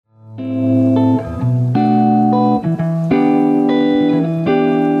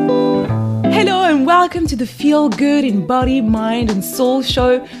Hello and welcome to the Feel Good in Body, Mind and Soul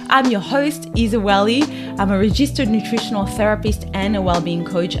show. I'm your host, Isa Welly. I'm a registered nutritional therapist and a well-being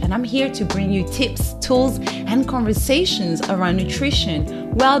coach, and I'm here to bring you tips, tools, and conversations around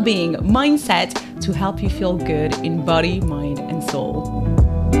nutrition, well-being, mindset to help you feel good in body, mind, and soul.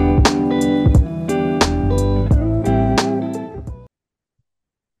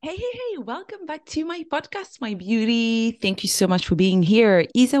 Hey, welcome back to my podcast, my beauty. Thank you so much for being here.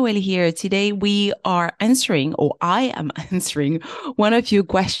 Isa Welly here. Today we are answering, or I am answering one of your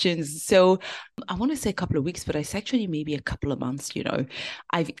questions. So I want to say a couple of weeks, but it's actually maybe a couple of months,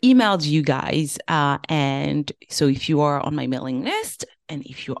 I've emailed you guys. And so if you are on my mailing list, and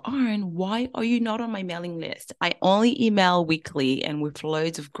if you aren't, why are you not on my mailing list? I only email weekly and with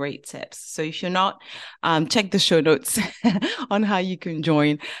loads of great tips. So if you're not, check the show notes on how you can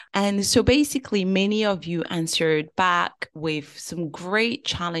join. And so basically, many of you answered back with some great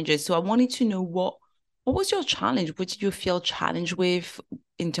challenges. So I wanted to know what was your challenge? What did you feel challenged with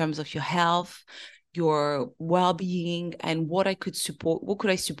in terms of your health, your well-being, and what could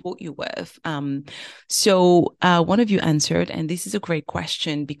I support you with? So one of you answered, and this is a great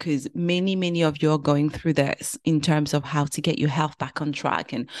question because many of you are going through this in terms of how to get your health back on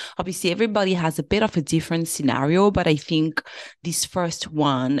track. And obviously everybody has a bit of a different scenario, but I think this first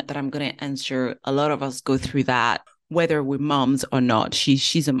one that I'm going to answer, a lot of us go through that, whether we're moms or not.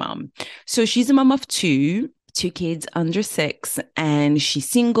 She's a mom. So she's a mom of two kids under 6, and she's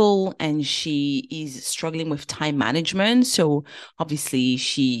single and she is struggling with time management. So obviously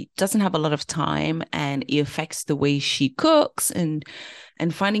she doesn't have a lot of time, and it affects the way she cooks and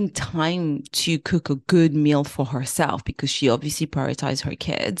finding time to cook a good meal for herself because she obviously prioritizes her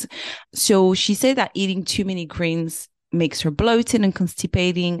kids. So she said that eating too many greens makes her bloated and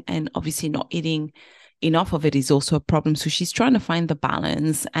constipating, and obviously not eating enough of it is also a problem. So she's trying to find the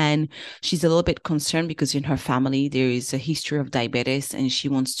balance, and she's a little bit concerned because in her family there is a history of diabetes, and she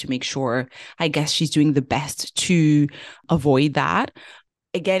wants to make sure, I guess, she's doing the best to avoid that.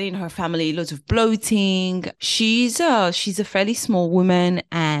 Again, in her family, lots of bloating. She's a fairly small woman,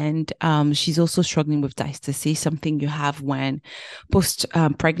 and she's also struggling with diastasis, something you have when post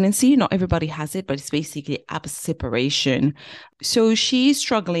pregnancy. Not everybody has it, but it's basically abs separation. So she's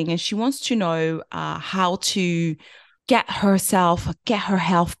struggling, and she wants to know how to get her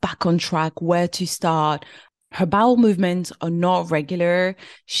health back on track, where to start. Her bowel movements are not regular.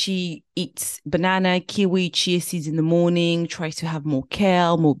 She eats banana, kiwi, chia seeds in the morning, tries to have more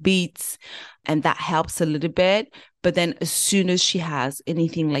kale, more beets, and that helps a little bit. But then as soon as she has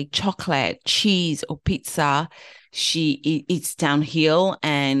anything like chocolate, cheese, or pizza, she eats downhill,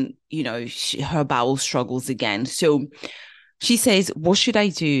 and, her bowel struggles again. So she says, what should I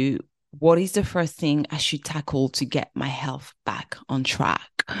do? What is the first thing I should tackle to get my health back on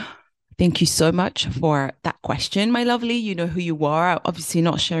track? Thank you so much for that question, my lovely. You know who you are. Obviously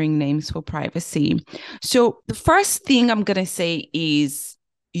not sharing names for privacy. So the first thing I'm going to say is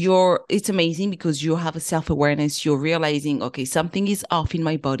it's amazing because you have a self-awareness. You're realizing, okay, something is off in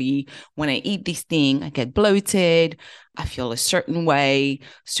my body. When I eat this thing, I get bloated. I feel a certain way.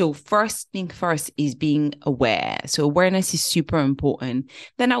 So first thing first is being aware. So awareness is super important.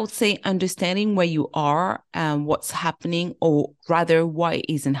 Then I would say understanding where you are and what's happening, or rather why it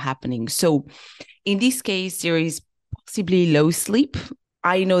isn't happening. So in this case, there is possibly low sleep.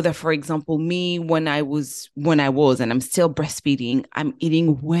 I know that, for example, me, when I was, and I'm still breastfeeding, I'm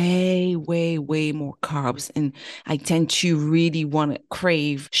eating way more carbs. And I tend to really want to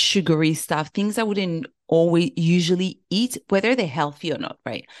crave sugary stuff, things I wouldn't always usually eat, whether they're healthy or not,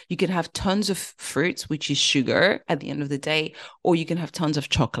 right? You can have tons of fruits, which is sugar at the end of the day, or you can have tons of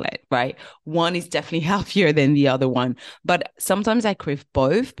chocolate, right? One is definitely healthier than the other one. But sometimes I crave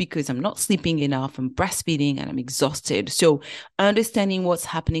both because I'm not sleeping enough, I'm breastfeeding, and I'm exhausted. So understanding what's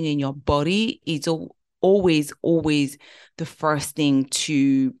happening in your body is always the first thing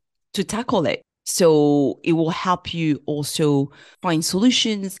to tackle it. So it will help you also find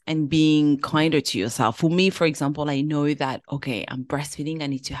solutions and being kinder to yourself. For me, for example, I know that, okay, I'm breastfeeding. I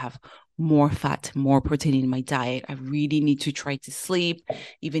need to have more fat, more protein in my diet. I really need to try to sleep,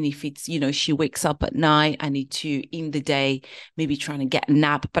 even if it's, she wakes up at night. I need to, in the day, maybe trying to get a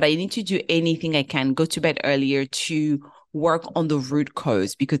nap, but I need to do anything I can, go to bed earlier to work on the root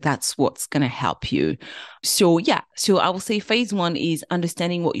cause, because that's what's going to help you. So I will say phase 1 is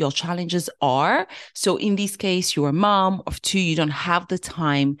understanding what your challenges are. So in this case, you're a mom of 2, you don't have the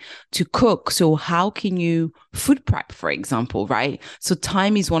time to cook. So how can you food prep, for example, right? So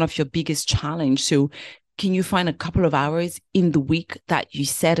time is one of your biggest challenge. So can you find a couple of hours in the week that you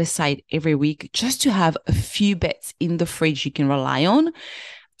set aside every week just to have a few bits in the fridge you can rely on?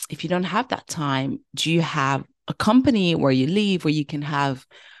 If you don't have that time, do you have a company where you live where you can have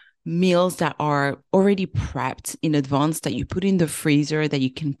meals that are already prepped in advance that you put in the freezer that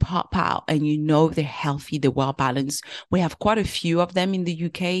you can pop out and you know they're healthy, they're well balanced? We have quite a few of them in the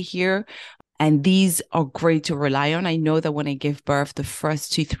UK here. And these are great to rely on. I know that when I gave birth, the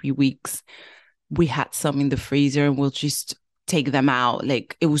first 2, 3 weeks, we had some in the freezer and we'll just take them out.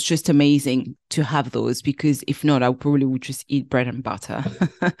 Like it was just amazing to have those because if not, I probably would just eat bread and butter,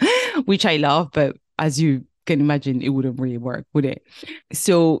 which I love. But as you can imagine, it wouldn't really work, would it?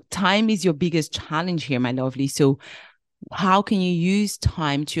 So time is your biggest challenge here, my lovely. So how can you use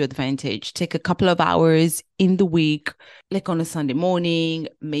time to your advantage? Take a couple of hours in the week, like on a Sunday morning.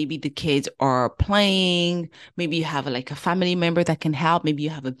 Maybe the kids are playing. Maybe you have like a family member that can help. Maybe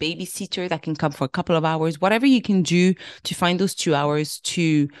you have a babysitter that can come for a couple of hours. Whatever you can do to find those 2 hours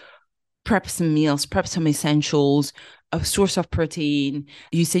to prep some meals, prep some essentials, a source of protein.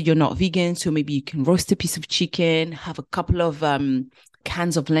 You said you're not vegan, so maybe you can roast a piece of chicken, have a couple of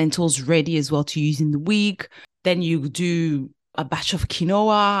cans of lentils ready as well to use in the week. Then you do a batch of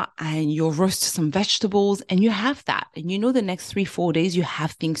quinoa and you'll roast some vegetables and you have that. And you know, the next 3, 4 days, you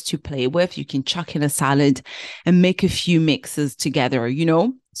have things to play with. You can chuck in a salad and make a few mixes together, you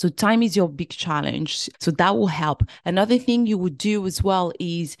know? So time is your big challenge. So that will help. Another thing you would do as well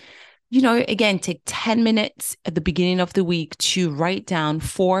is, you know, again, take 10 minutes at the beginning of the week to write down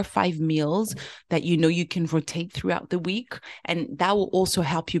 4 or 5 meals that you know you can rotate throughout the week. And that will also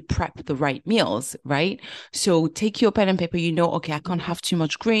help you prep the right meals, right? So take your pen and paper, you know, okay, I can't have too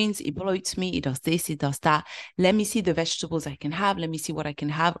much grains. It bloats me. It does this, it does that. Let me see the vegetables I can have. Let me see what I can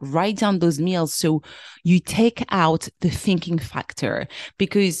have. Write down those meals so you take out the thinking factor,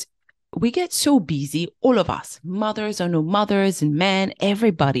 because we get so busy, all of us, mothers or no mothers and men,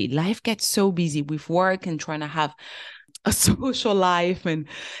 everybody, life gets so busy with work and trying to have a social life, and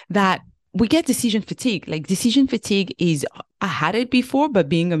that we get decision fatigue. Like decision fatigue is, I had it before, but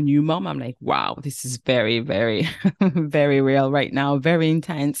being a new mom, I'm like, wow, this is very, very, very real right now, very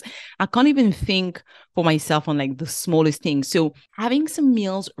intense. I can't even think for myself on like the smallest things. So having some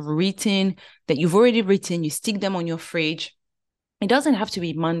meals written that you've already written, you stick them on your fridge. It doesn't have to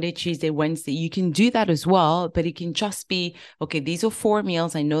be Monday, Tuesday, Wednesday. You can do that as well, but it can just be, okay, these are 4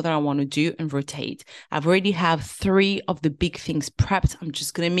 meals I know that I want to do and rotate. I've already have 3 of the big things prepped. I'm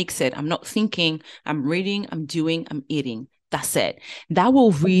just going to mix it. I'm not thinking, I'm reading, I'm doing, I'm eating. That's it. That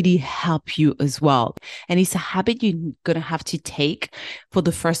will really help you as well. And it's a habit you're going to have to take for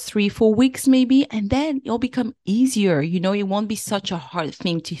the first 3, 4 weeks, maybe, and then it'll become easier. You know, it won't be such a hard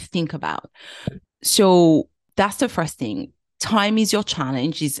thing to think about. So that's the first thing. Time is your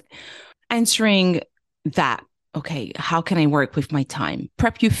challenge, is answering that. Okay, how can I work with my time?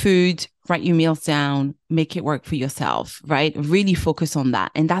 Prep your food, write your meals down, make it work for yourself, right? Really focus on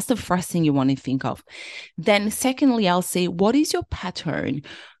that. And that's the first thing you want to think of. Then secondly, I'll say, what is your pattern?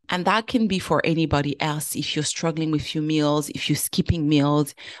 And that can be for anybody else. If you're struggling with your meals, if you're skipping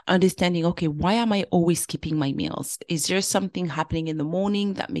meals, understanding, okay, why am I always skipping my meals? Is there something happening in the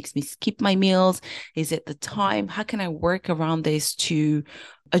morning that makes me skip my meals? Is it the time? How can I work around this to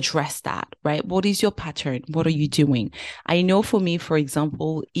address that, right? What is your pattern? What are you doing? I know for me, for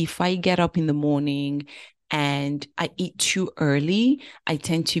example, if I get up in the morning and I eat too early, I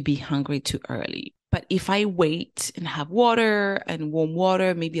tend to be hungry too early. But if I wait and have water and warm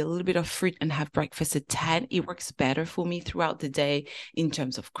water, maybe a little bit of fruit and have breakfast at 10, it works better for me throughout the day in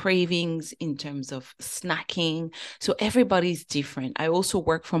terms of cravings, in terms of snacking. So everybody's different. I also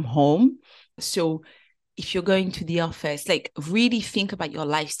work from home. So if you're going to the office, like really think about your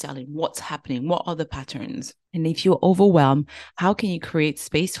lifestyle and what's happening, what are the patterns? And if you're overwhelmed, how can you create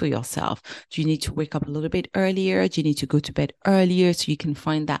space for yourself? Do you need to wake up a little bit earlier? Do you need to go to bed earlier so you can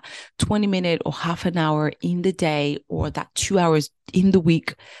find that 20 minute or half an hour in the day or that 2 hours in the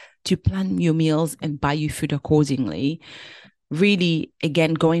week to plan your meals and buy your food accordingly? Really,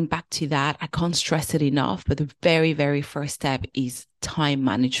 again, going back to that, I can't stress it enough, but the very, very first step is time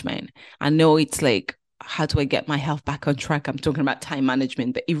management. I know it's like, how do I get my health back on track? I'm talking about time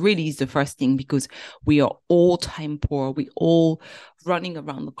management, but it really is the first thing because we are all time poor. We all running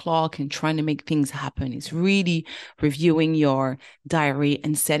around the clock and trying to make things happen. It's really reviewing your diary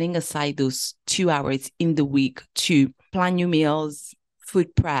and setting aside those 2 hours in the week to plan your meals,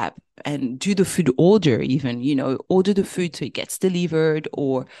 food prep, and do the food order even, you know, order the food so it gets delivered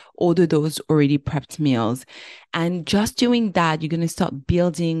or order those already prepped meals. And just doing that, you're going to start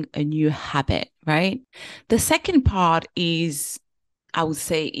building a new habit, right? The second part is, I would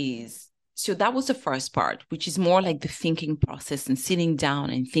say, is So that was the first part, which is more like the thinking process and sitting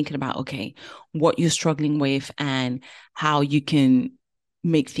down and thinking about, okay, what you're struggling with and how you can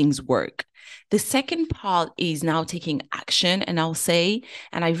make things work. The second part is now taking action. And I'll say,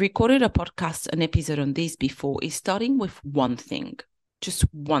 and I recorded a podcast, an episode on this before, is starting with one thing. Just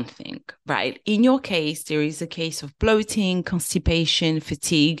one thing, right? In your case, there is a case of bloating, constipation,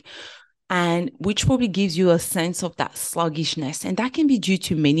 fatigue, and which probably gives you a sense of that sluggishness. And that can be due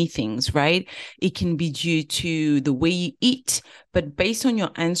to many things, right? It can be due to the way you eat, but based on your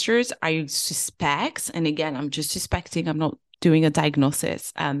answers, I suspect, and again, I'm just suspecting, I'm not doing a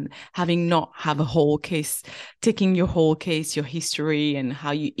diagnosis, having not have a whole case, taking your whole case, your history and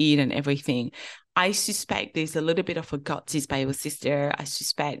how you eat and everything. I suspect there's a little bit of a gut dysbiosis there. I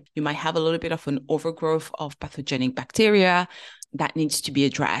suspect you might have a little bit of an overgrowth of pathogenic bacteria that needs to be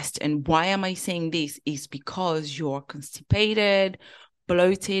addressed. And why am I saying this is because you're constipated,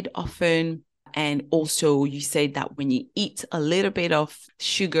 bloated often, and also you say that when you eat a little bit of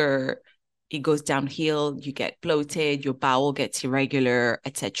sugar, it goes downhill, you get bloated, your bowel gets irregular,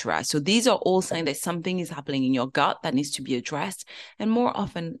 etc. So these are all signs that something is happening in your gut that needs to be addressed. And more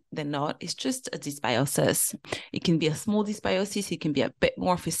often than not, it's just a dysbiosis. It can be a small dysbiosis, it can be a bit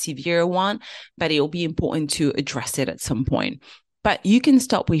more of a severe one, but it'll be important to address it at some point. But you can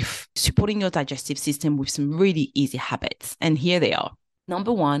start with supporting your digestive system with some really easy habits. And here they are.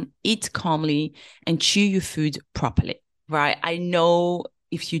 Number one, eat calmly and chew your food properly, right? I know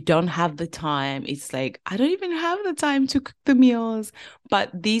if you don't have the time, it's like, I don't even have the time to cook the meals. But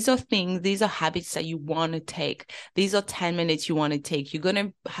these are things, these are habits that you want to take. These are 10 minutes you want to take. You're going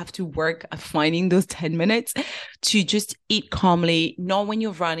to have to work at finding those 10 minutes to just eat calmly, not when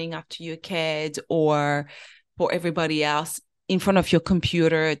you're running after your kids or for everybody else in front of your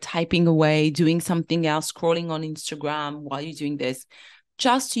computer, typing away, doing something else, scrolling on Instagram while you're doing this.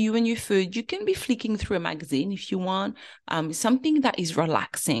 Just you and your food. You can be flicking through a magazine if you want, something that is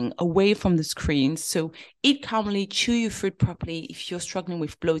relaxing away from the screens. So eat calmly, chew your food properly. If you're struggling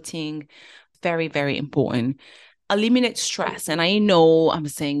with bloating, very, very important. Eliminate stress. And I know I'm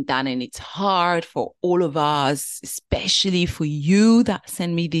saying that, and it's hard for all of us, especially for you that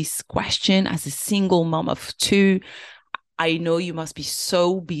send me this question as a single mom of two. I know you must be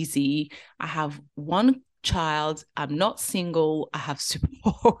so busy. I have one child, I'm not single, I have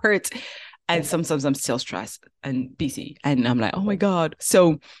support, and sometimes I'm still stressed and busy, and I'm like, oh my God.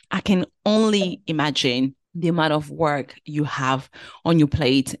 So I can only imagine the amount of work you have on your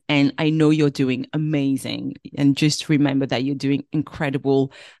plate, and I know you're doing amazing. And just remember that you're doing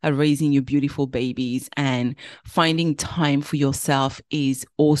incredible at raising your beautiful babies, and finding time for yourself is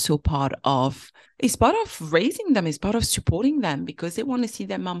also part of raising them, it's part of supporting them, because they want to see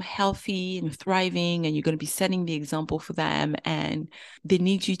their mom healthy and thriving, and you're going to be setting the example for them, and they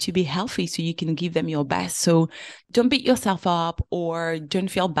need you to be healthy so you can give them your best. So don't beat yourself up, or don't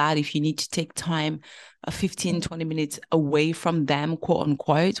feel bad if you need to take time, 15, 20 minutes away from them, quote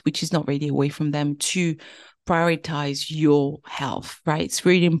unquote, which is not really away from them, to prioritize your health, right? It's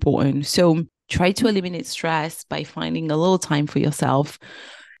really important. So try to eliminate stress by finding a little time for yourself.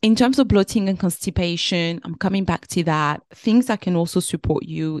 In terms of bloating and constipation, I'm coming back to that. Things that can also support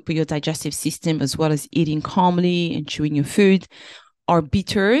you for your digestive system, as well as eating calmly and chewing your food, are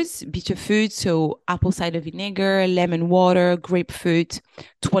bitter foods. So apple cider vinegar, lemon water, grapefruit,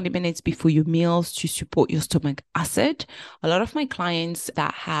 20 minutes before your meals to support your stomach acid. A lot of my clients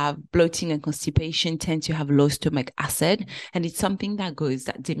that have bloating and constipation tend to have low stomach acid. And it's something that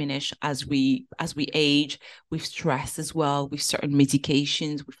diminish as we age, with stress as well, with certain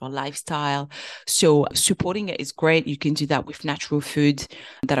medications, with our lifestyle. So supporting it is great. You can do that with natural food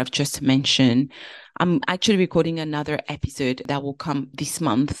that I've just mentioned. I'm actually recording another episode that will come this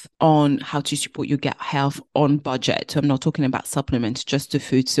month on how to support your gut health on budget. So I'm not talking about supplements, just the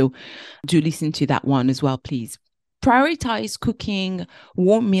food. So do listen to that one as well, please. Prioritize cooking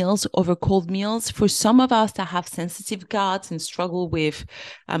warm meals over cold meals. For some of us that have sensitive guts and struggle with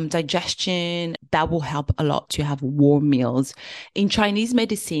digestion, that will help a lot to have warm meals. In Chinese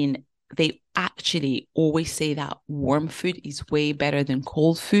medicine, they actually always say that warm food is way better than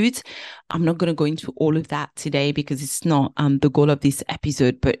cold food. I'm not going to go into all of that today because it's not the goal of this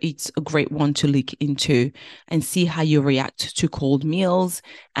episode, but it's a great one to look into and see how you react to cold meals,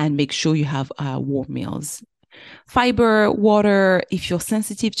 and make sure you have warm meals. Fiber, water, if you're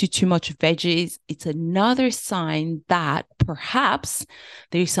sensitive to too much veggies, it's another sign that perhaps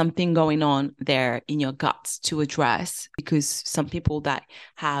there is something going on there in your guts to address, because some people that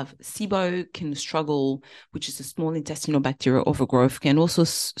have SIBO can struggle, which is a small intestinal bacterial overgrowth, can also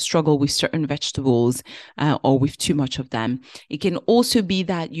struggle with certain vegetables or with too much of them. It can also be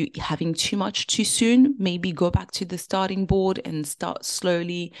that you're having too much too soon. Maybe go back to the starting board and start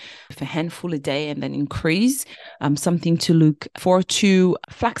slowly with a handful a day and then increase. Something to look forward to.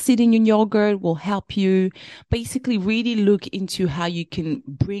 Flaxseed in your yogurt will help you. Basically, really look into how you can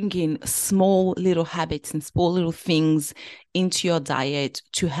bring in small little habits and small little things into your diet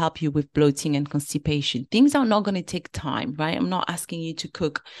to help you with bloating and constipation. Things are not going to take time, right? I'm not asking you to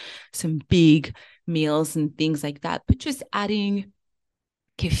cook some big meals and things like that, but just adding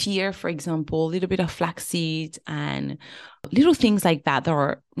kefir, for example, a little bit of flaxseed and little things like that that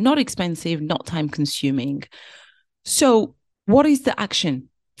are not expensive, not time consuming. So what is the action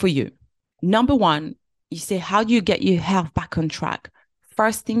for you? Number one, you say, how do you get your health back on track?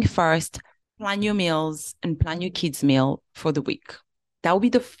 First thing first, plan your meals and plan your kids' meal for the week. That will be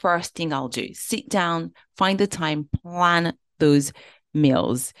the first thing I'll do. Sit down, find the time, plan those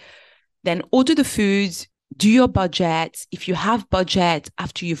meals. Then order the foods, do your budget. If you have budget,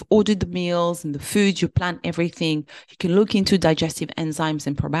 after you've ordered the meals and the foods, you plan everything, you can look into digestive enzymes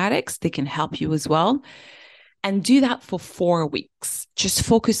and probiotics. They can help you as well. And do that for 4 weeks. Just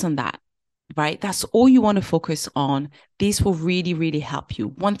focus on that, right? That's all you want to focus on. This will really, really help you,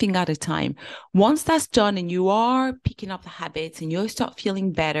 one thing at a time. Once that's done and you are picking up the habits and you start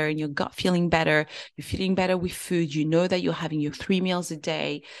feeling better and your gut feeling better, you're feeling better with food, you know that you're having your 3 meals a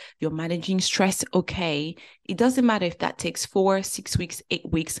day, you're managing stress okay. It doesn't matter if that takes 4, 6 weeks,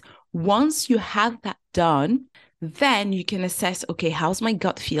 8 weeks. Once you have that done, then you can assess, okay, how's my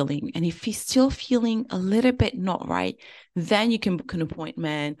gut feeling? And if it's still feeling a little bit not right, then you can book an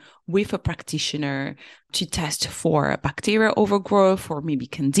appointment with a practitioner to test for bacterial overgrowth or maybe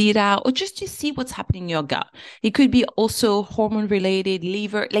candida, or just to see what's happening in your gut. It could be also hormone related,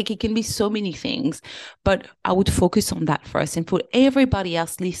 liver, like it can be so many things, but I would focus on that first. And for everybody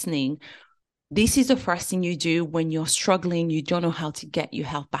else listening, this is the first thing you do when you're struggling, you don't know how to get your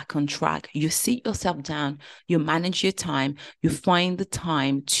health back on track. You sit yourself down, you manage your time, you find the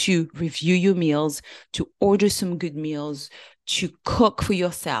time to review your meals, to order some good meals, to cook for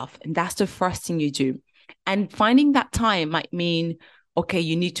yourself. And that's the first thing you do. And finding that time might mean, okay,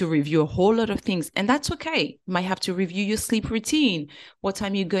 you need to review a whole lot of things, and that's okay. You might have to review your sleep routine, what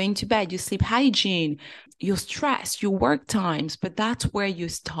time you're going to bed, your sleep hygiene, your stress, your work times, but that's where you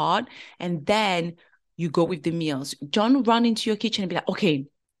start. And then you go with the meals. Don't run into your kitchen and be like, okay, I'm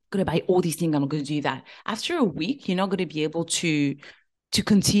going to buy all these things. I'm going to do that. After a week, you're not going to be able to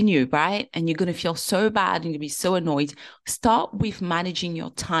continue, right? And you're going to feel so bad and you're going to be so annoyed. Start with managing your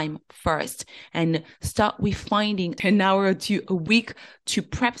time first and start with finding an hour or two a week to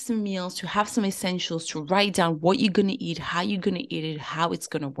prep some meals, to have some essentials, to write down what you're going to eat, how you're going to eat it, how it's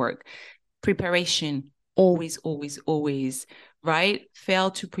going to work. Preparation, always, always, always, right?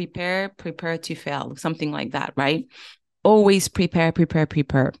 Fail to prepare, prepare to fail, something like that, right? Always prepare, prepare,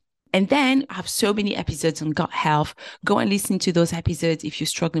 prepare. And then I have so many episodes on gut health. Go and listen to those episodes if you're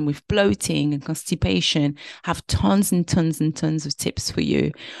struggling with bloating and constipation. I have tons and tons and tons of tips for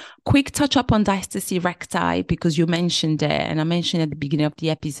you. Quick touch up on diastasis recti, because you mentioned it, and I mentioned at the beginning of the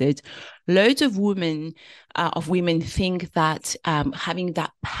episode. Loads of women think that having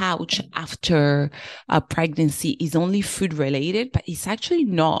that pouch after pregnancy is only food related, but it's actually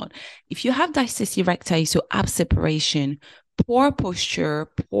not. If you have diastasis recti, so abs separation, poor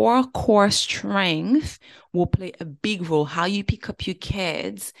posture, poor core strength will play a big role. How you pick up your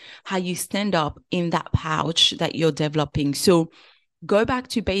kids, how you stand up in that pouch that you're developing. So go back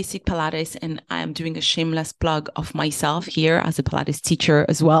to basic Pilates, and I am doing a shameless plug of myself here as a Pilates teacher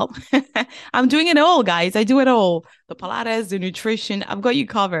as well. I'm doing it all, guys. I do it all. The Pilates, the nutrition, I've got you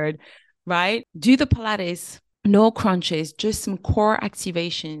covered, right? Do the Pilates. No crunches, just some core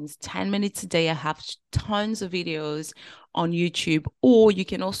activations, 10 minutes a day. I have tons of videos on YouTube, or you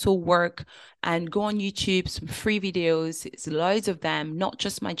can also work and go on YouTube, some free videos. It's loads of them, not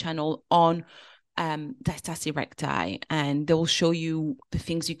just my channel, on diastasis recti, and they will show you the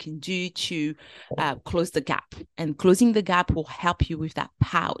things you can do to close the gap. And closing the gap will help you with that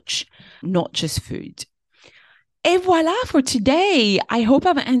pouch, not just food. Et voila for today. I hope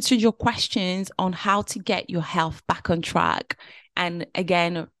I've answered your questions on how to get your health back on track. And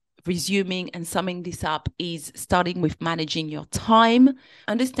again, resuming and summing this up is starting with managing your time,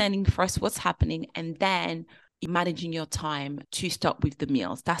 understanding first what's happening, and then managing your time to start with the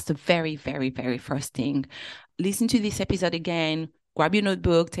meals. That's the very, very, very first thing. Listen to this episode again, grab your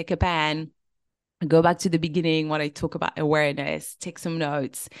notebook, take a pen, go back to the beginning when I talk about awareness, take some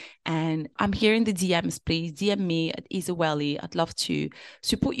notes. And I'm here in the DMs. Please DM me at Isaweli. I'd love to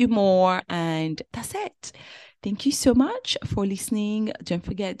support you more. And that's it. Thank you so much for listening. Don't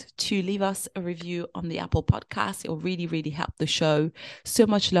forget to leave us a review on the Apple Podcast. It'll really, really help the show. So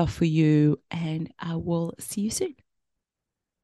much love for you. And I will see you soon.